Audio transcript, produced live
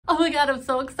my God, I'm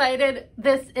so excited.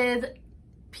 This is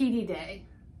PD day.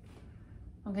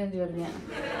 I'm gonna do it again.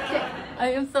 Okay.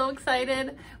 I am so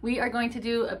excited. We are going to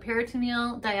do a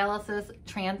peritoneal dialysis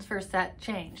transfer set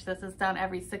change. This is done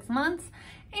every 6 months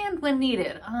and when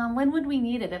needed. When would we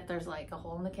need it if there's like a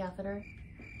hole in the catheter?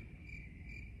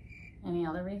 Any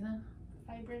other reason?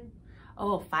 Fibrin.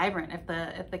 Oh, fibrin,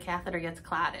 if the catheter gets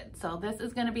clotted. So this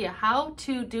is gonna be a how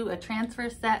to do a transfer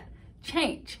set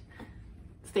change.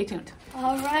 Stay tuned.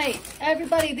 All right,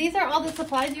 everybody, these are all the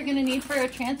supplies you're gonna need for a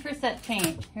transfer set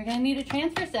change. You're gonna need a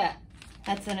transfer set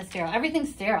that's in a sterile.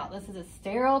 Everything's sterile. This is a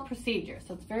sterile procedure,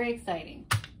 so it's very exciting.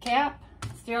 Cap,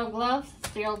 sterile gloves,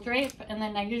 sterile drape, and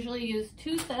then I usually use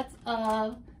 2 sets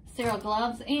of sterile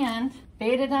gloves and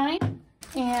betadine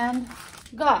and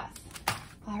gauze.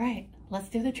 All right, let's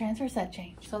do the transfer set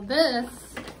change. So this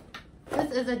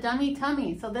is a dummy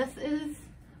tummy. So this is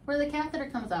where the catheter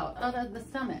comes out of the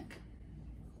stomach.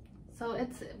 So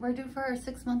we're due for our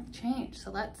 6-month change.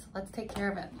 So let's take care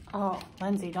of it. Oh,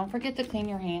 Lindsay, don't forget to clean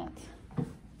your hands.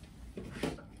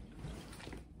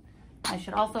 I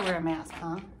should also wear a mask,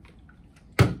 huh?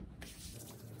 I'm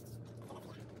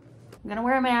gonna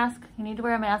wear a mask. You need to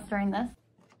wear a mask during this.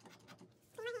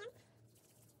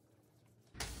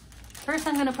 First,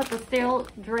 I'm gonna put the sterile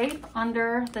drape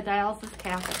under the dialysis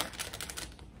catheter.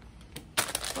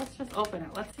 Let's just open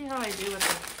it. Let's see how I do with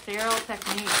the sterile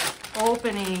technique.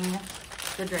 Opening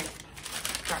the drape.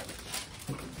 Garbage.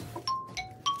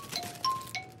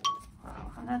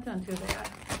 Wow, I'm not doing too bad.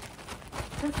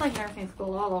 Just like nursing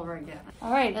school all over again.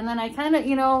 All right, and then I kind of,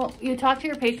 you talk to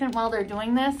your patient while they're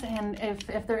doing this, and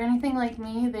if they're anything like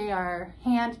me, they are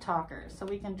hand talkers. So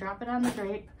we can drop it on the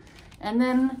drape, and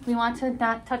then we want to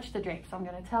not touch the drape. So I'm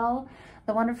gonna tell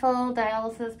the wonderful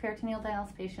peritoneal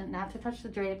dialysis patient not to touch the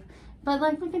drape. But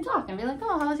like we can talk and be like,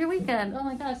 oh, how was your weekend? Oh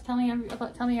my gosh, tell me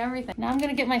everything. Now I'm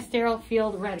gonna get my sterile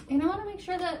field ready. And I wanna make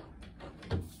sure that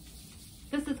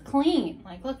this is clean.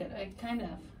 Like look at it, I'm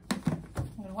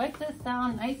gonna wipe this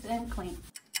down nice and clean.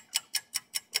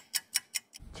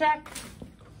 Check.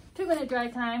 2-minute dry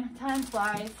time, time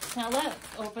flies. Now let's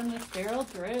open the sterile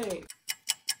drape.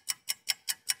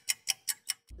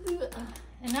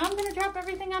 And now I'm gonna drop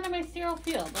everything onto my sterile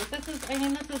field. Like this is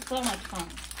so much fun.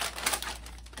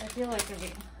 I feel like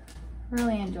I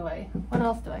really enjoy. What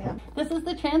else do I have? This is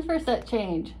the transfer set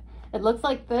change. It looks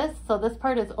like this. So this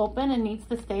part is open and needs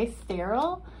to stay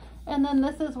sterile. And then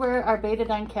this is where our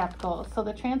betadine cap goes. So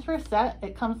the transfer set,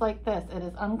 it comes like this. It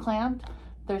is unclamped.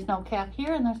 There's no cap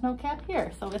here and there's no cap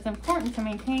here. So it's important to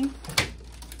maintain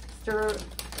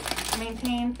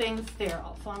things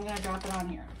sterile. So I'm gonna drop it on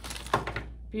here.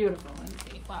 Beautiful,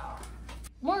 Lindsay. Wow.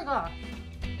 More gauze.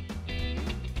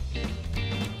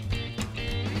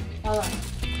 Hold on.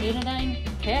 Betadine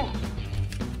cap.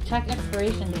 Check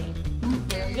expiration date.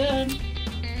 Very good.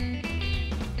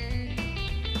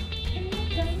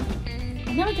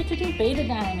 And now I get to do betadine,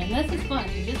 and this is fun.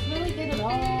 You just really get it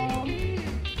all.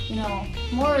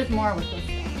 More is more with this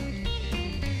stuff.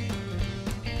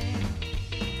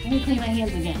 Let me clean my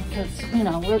hands again, because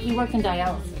we work in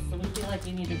dialysis, so we feel like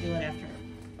we need to do it after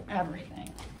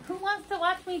everything. Who wants to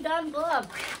watch me don gloves?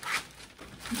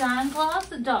 Don gloves,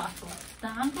 doff gloves.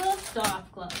 Don gloves,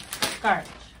 doff gloves. Garbage.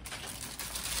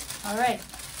 All right,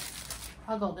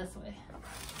 I'll go this way.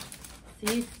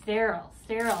 See, sterile.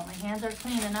 My hands are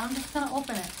clean, and now I'm just gonna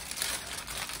open it.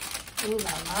 Ooh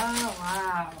la la,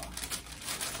 wow.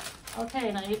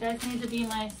 Okay, now you guys need to be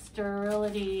my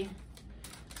sterility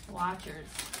watchers.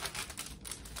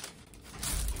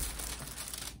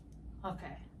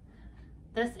 Okay.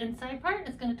 This inside part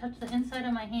is gonna touch the inside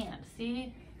of my hand.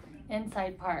 See?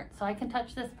 Inside part. So I can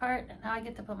touch this part, and now I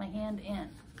get to put my hand in.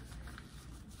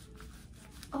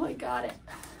 Oh, I got it.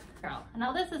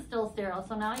 Now this is still sterile,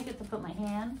 so now I get to put my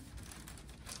hand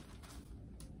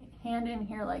in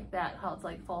here like that, how it's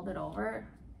like folded over.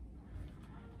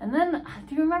 And then,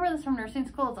 do you remember this from nursing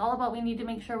school? It's all about we need to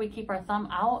make sure we keep our thumb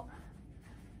out.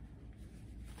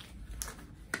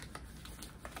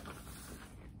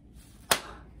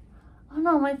 Oh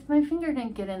no, my finger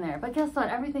didn't get in there. But guess what?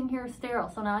 Everything here is sterile.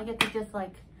 So now I get to just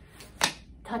like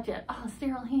touch it. Oh,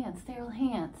 sterile hands, sterile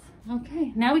hands.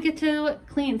 Okay, now we get to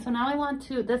clean. So now I want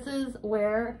to, this is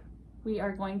where we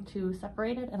are going to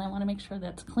separate it, and I want to make sure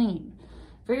that's clean.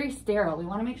 Very sterile. We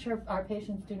want to make sure our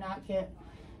patients do not get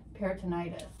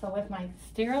peritonitis. So with my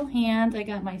sterile hands, I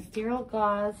got my sterile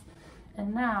gauze,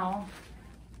 and now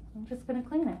I'm just going to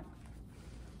clean it.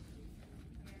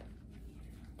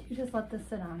 Do you just let this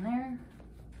sit on there,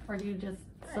 or do you just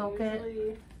soak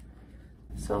it?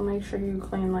 So make sure you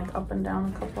clean like up and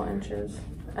down a couple inches,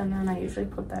 and then I usually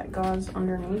put that gauze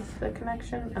underneath the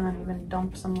connection and then even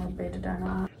dump some more betadine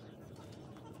on it.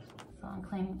 I'm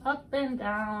cleaning up and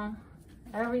down,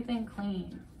 everything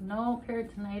clean. No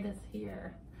peritonitis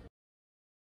here.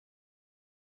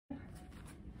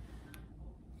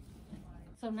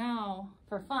 So now,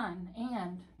 for fun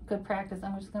and good practice,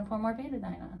 I'm just gonna pour more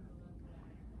betadine on.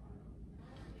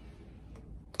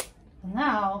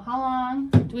 Now, how long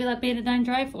do we let betadine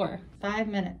dry for? 5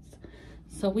 minutes.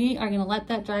 So we are gonna let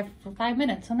that dry for 5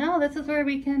 minutes. So now this is where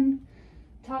we can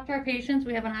talk to our patients.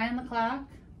 We have an eye on the clock.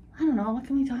 I don't know, what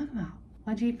can we talk about?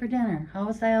 What'd you eat for dinner? How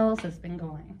has dialysis been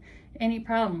going? Any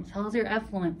problems? How's your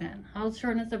effluent been? How's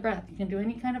shortness of breath? You can do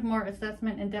any kind of more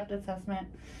assessment, in-depth assessment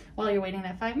while you're waiting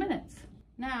that 5 minutes.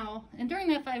 Now, and during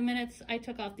that 5 minutes, I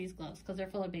took off these gloves because they're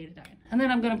full of betadine. And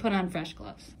then I'm gonna put on fresh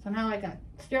gloves. So now I got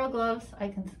sterile gloves. I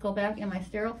can go back in my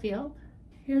sterile field.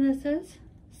 Here this is,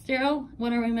 sterile.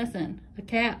 What are we missing? A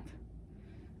cap.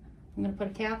 I'm gonna put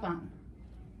a cap on.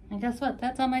 And guess what?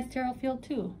 That's on my sterile field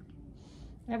too.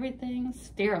 Everything's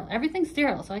sterile. Everything's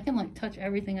sterile, so I can like touch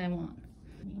everything I want.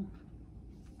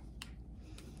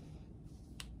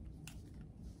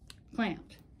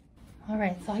 Clamped. All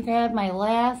right, so I grabbed my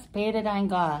last betadine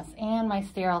gauze and my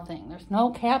sterile thing. There's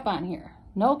no cap on here.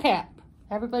 No cap.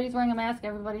 Everybody's wearing a mask.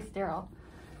 Everybody's sterile.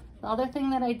 The other thing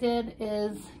that I did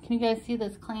is, can you guys see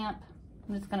this clamp?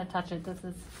 I'm just going to touch it. This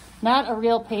is not a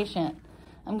real patient.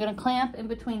 I'm going to clamp in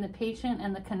between the patient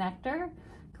and the connector,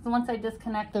 because once I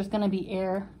disconnect, there's going to be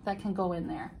air that can go in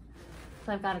there.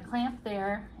 So I've got a clamp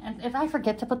there. And if I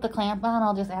forget to put the clamp on,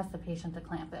 I'll just ask the patient to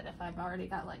clamp it if I've already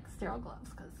got like sterile gloves,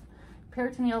 because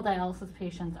peritoneal dialysis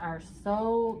patients are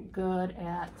so good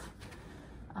at,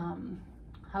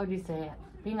 how would you say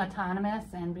it, being autonomous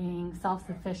and being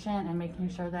self-sufficient and making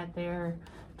sure that they're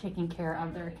taking care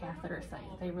of their catheter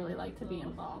site. They really like to be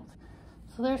involved.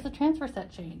 So there's the transfer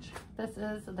set change. This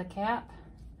is the cap.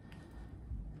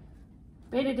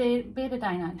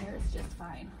 Betadine on here is just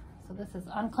fine. So this is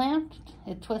unclamped.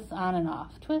 It twists on and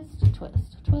off. Twist,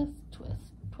 twist, twist,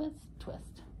 twist, twist,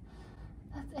 twist.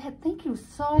 That's it. Thank you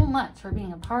so much for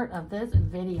being a part of this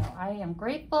video. I am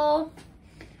grateful.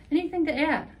 Anything to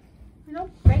add?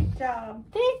 Nope, great job.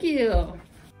 Thank you.